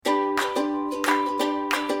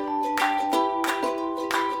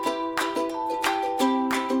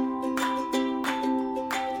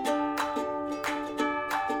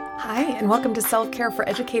welcome to Self-Care for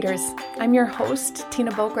Educators. I'm your host,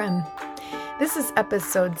 Tina Bogren. This is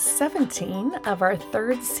episode 17 of our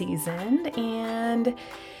third season, and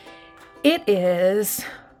it is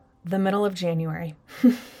the middle of January.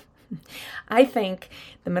 I think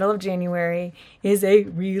the middle of January is a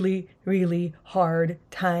really, really hard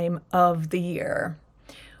time of the year.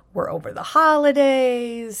 We're over the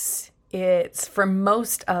holidays. It's, for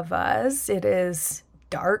most of us, it is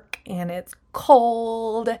dark and it's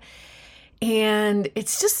cold. And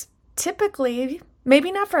it's just typically,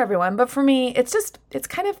 maybe not for everyone, but for me, it's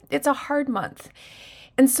a hard month.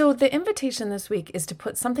 And so the invitation this week is to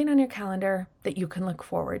put something on your calendar that you can look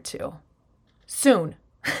forward to soon.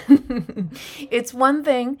 It's one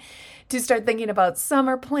thing to start thinking about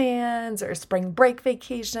summer plans or spring break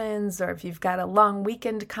vacations, or if you've got a long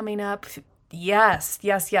weekend coming up. Yes,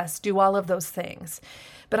 do all of those things.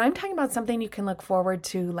 But I'm talking about something you can look forward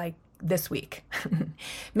to like this week.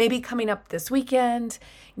 Maybe coming up this weekend,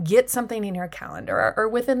 get something in your calendar or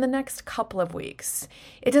within the next couple of weeks.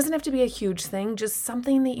 It doesn't have to be a huge thing, just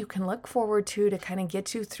something that you can look forward to kind of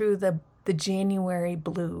get you through the January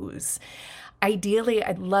blues. Ideally,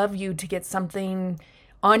 I'd love you to get something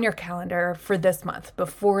on your calendar for this month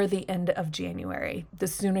before the end of January. The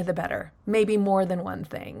sooner the better. Maybe more than one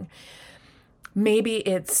thing. Maybe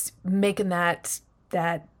it's making that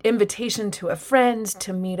invitation to a friend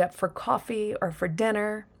to meet up for coffee or for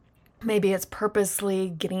dinner. Maybe it's purposely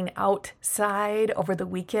getting outside over the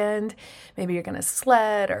weekend. Maybe you're going to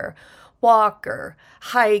sled or walk or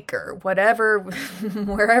hike or whatever,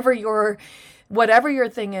 whatever your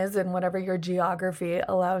thing is and whatever your geography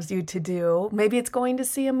allows you to do. Maybe it's going to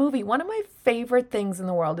see a movie. One of my favorite things in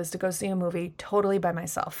the world is to go see a movie totally by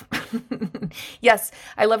myself. Yes,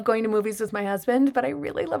 I love going to movies with my husband, but I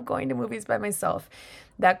really love going to movies by myself.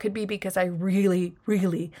 That could be because I really,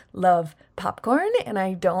 really love popcorn and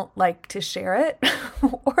I don't like to share it.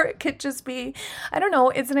 Or it could just be, I don't know,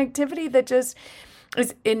 it's an activity that just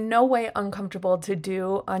is in no way uncomfortable to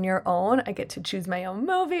do on your own. I get to choose my own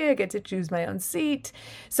movie. I get to choose my own seat.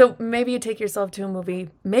 So maybe you take yourself to a movie.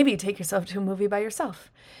 Maybe you take yourself to a movie by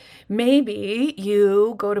yourself. Maybe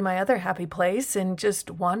you go to my other happy place and just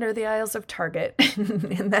wander the aisles of Target.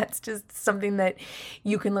 And that's just something that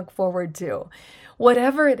you can look forward to.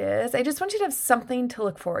 Whatever it is, I just want you to have something to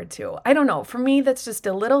look forward to. I don't know. For me, that's just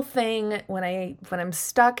a little thing when I'm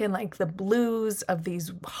stuck in like the blues of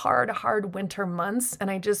these hard winter months, and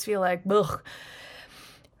I just feel like, ugh.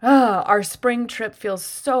 Our spring trip feels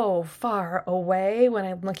so far away when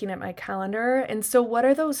I'm looking at my calendar. And so what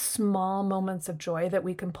are those small moments of joy that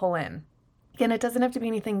we can pull in? Again, it doesn't have to be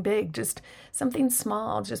anything big, just something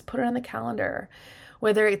small. Just put it on the calendar.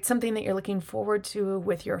 Whether it's something that you're looking forward to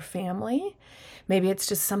with your family, maybe it's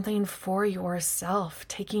just something for yourself,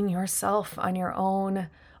 taking yourself on your own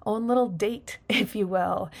little date, if you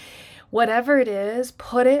will. Whatever it is,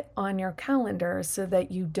 put it on your calendar so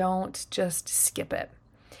that you don't just skip it.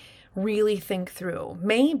 Really think through.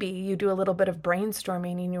 Maybe you do a little bit of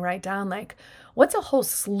brainstorming and you write down like, what's a whole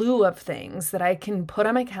slew of things that I can put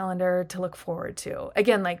on my calendar to look forward to?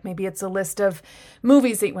 Again, like maybe it's a list of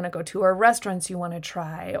movies that you want to go to or restaurants you want to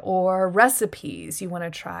try or recipes you want to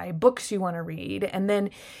try, books you want to read, and then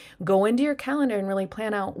go into your calendar and really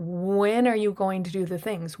plan out when are you going to do the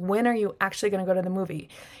things? When are you actually going to go to the movie?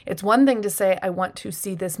 It's one thing to say, I want to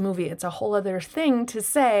see this movie. It's a whole other thing to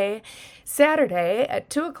say, Saturday at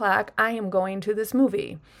 2:00, I am going to this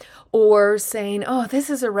movie. Or saying, oh, this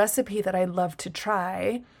is a recipe that I'd love to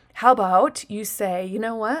try. How about you say, you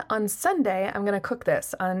know what? On Sunday, I'm going to cook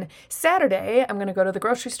this. On Saturday, I'm going to go to the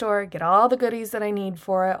grocery store, get all the goodies that I need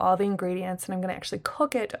for it, all the ingredients, and I'm going to actually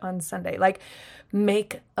cook it on Sunday. Like,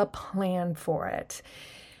 make a plan for it.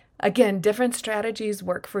 Again, different strategies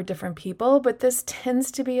work for different people, but this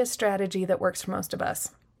tends to be a strategy that works for most of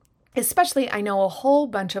us. Especially, I know a whole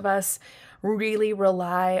bunch of us really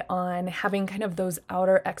rely on having kind of those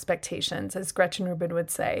outer expectations, as Gretchen Rubin would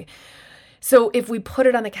say. So if we put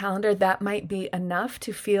it on the calendar, that might be enough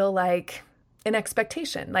to feel like an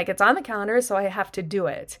expectation, like it's on the calendar, so I have to do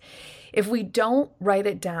it. If we don't write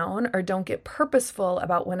it down or don't get purposeful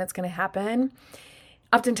about when it's going to happen,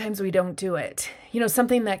 oftentimes we don't do it. You know,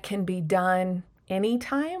 something that can be done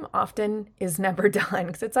anytime often is never done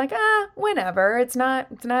because it's like, whenever. It's not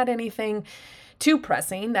anything too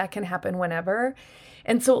pressing. That can happen whenever.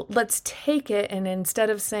 And so let's take it, and instead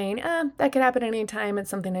of saying, that could happen anytime, it's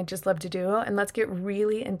something I just love to do, and let's get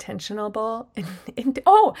really intentional.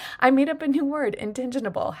 Oh, I made up a new word,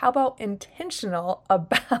 intentionable. How about intentional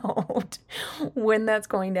about when that's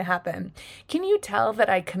going to happen? Can you tell that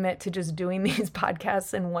I commit to just doing these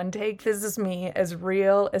podcasts in one take? This is me as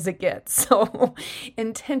real as it gets. So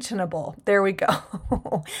intentionable. There we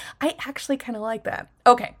go. I actually kind of like that.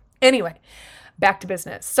 Okay. Anyway, back to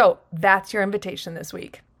business. So that's your invitation this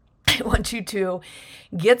week. I want you to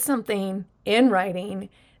get something in writing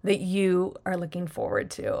that you are looking forward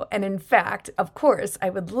to. And in fact, of course, I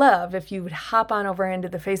would love if you would hop on over into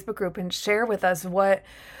the Facebook group and share with us what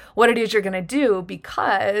it is you're going to do,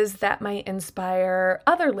 because that might inspire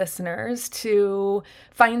other listeners to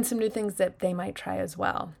find some new things that they might try as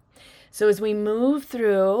well. So as we move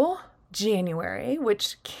through January,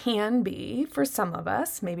 which can be for some of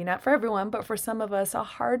us, maybe not for everyone, but for some of us, a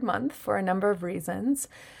hard month for a number of reasons,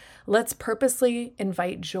 let's purposely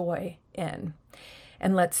invite joy in.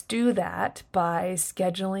 And let's do that by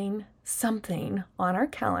scheduling something on our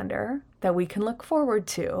calendar that we can look forward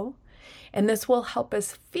to. And this will help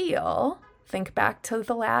us think back to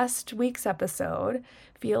the last week's episode,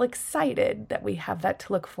 feel excited that we have that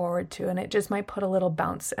to look forward to. And it just might put a little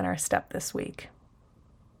bounce in our step this week.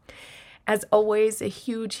 As always, a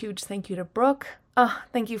huge, huge thank you to Brooke.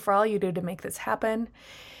 Thank you for all you do to make this happen.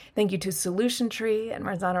 Thank you to Solution Tree and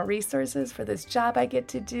Marzano Resources for this job I get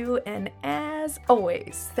to do. And as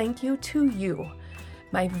always, thank you to you,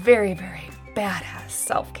 my very, very badass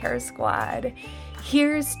self-care squad.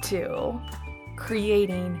 Here's to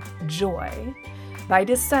creating joy by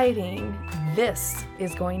deciding this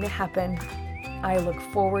is going to happen. I look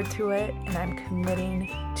forward to it, and I'm committing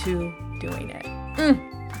to doing it.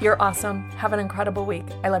 You're awesome. Have an incredible week.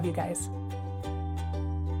 I love you guys.